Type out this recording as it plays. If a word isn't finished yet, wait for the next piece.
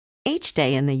Each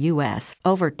day in the U.S.,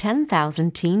 over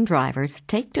 10,000 teen drivers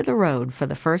take to the road for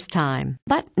the first time.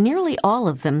 But nearly all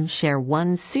of them share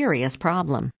one serious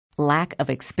problem: lack of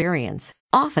experience.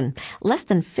 Often, less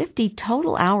than 50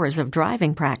 total hours of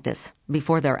driving practice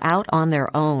before they're out on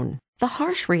their own. The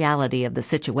harsh reality of the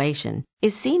situation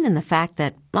is seen in the fact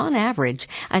that, on average,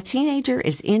 a teenager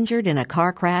is injured in a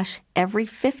car crash every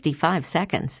 55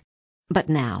 seconds. But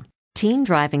now, teen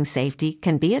driving safety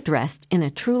can be addressed in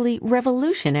a truly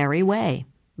revolutionary way,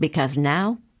 because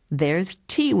now there's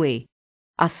tiwi,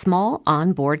 a small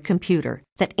onboard computer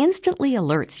that instantly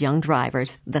alerts young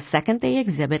drivers the second they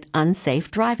exhibit unsafe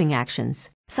driving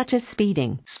actions, such as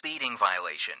speeding, Speeding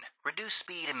violation. Reduce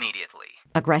speed immediately.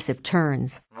 aggressive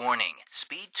turns, Warning.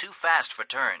 Speed too fast for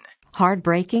turn. hard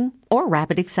braking, or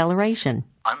rapid acceleration.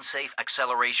 Unsafe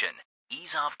acceleration.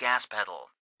 Ease off gas pedal.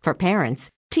 For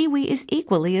parents, tiwi is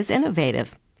equally as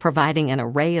innovative, providing an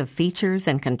array of features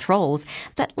and controls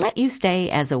that let you stay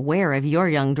as aware of your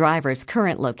young driver's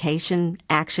current location,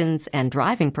 actions, and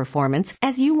driving performance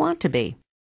as you want to be.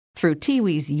 Through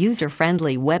tiwi's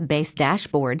user-friendly web-based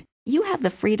dashboard, you have the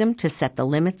freedom to set the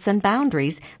limits and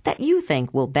boundaries that you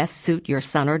think will best suit your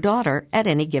son or daughter at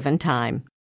any given time.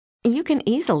 You can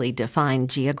easily define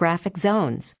geographic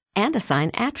zones and assign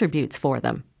attributes for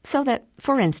them, so that,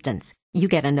 for instance, you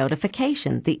get a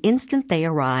notification the instant they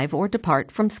arrive or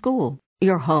depart from school,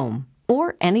 your home,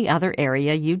 or any other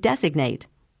area you designate.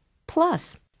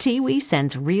 Plus, tiwi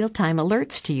sends real-time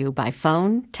alerts to you by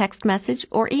phone, text message,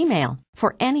 or email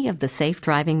for any of the safe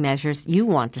driving measures you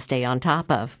want to stay on top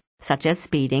of, such as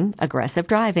speeding, aggressive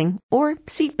driving, or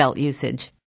seatbelt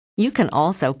usage. You can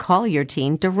also call your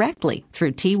teen directly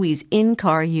through tiwi's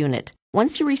in-car unit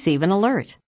once you receive an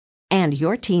alert. And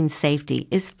your teen's safety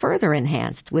is further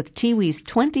enhanced with tiwi's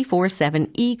 24/7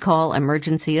 e-call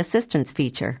emergency assistance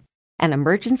feature. An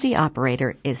emergency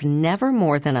operator is never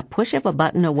more than a push of a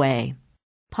button away.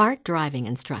 Part driving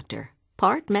instructor,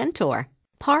 part mentor,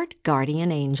 part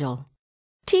guardian angel.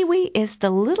 Tiwi is the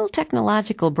little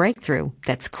technological breakthrough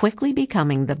that's quickly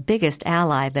becoming the biggest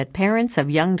ally that parents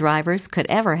of young drivers could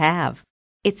ever have.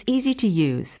 It's easy to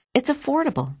use, it's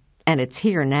affordable, and it's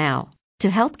here now to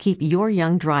help keep your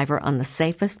young driver on the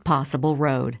safest possible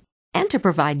road and to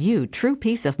provide you true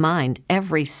peace of mind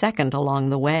every second along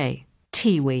the way.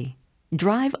 Tiwi.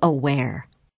 Drive aware.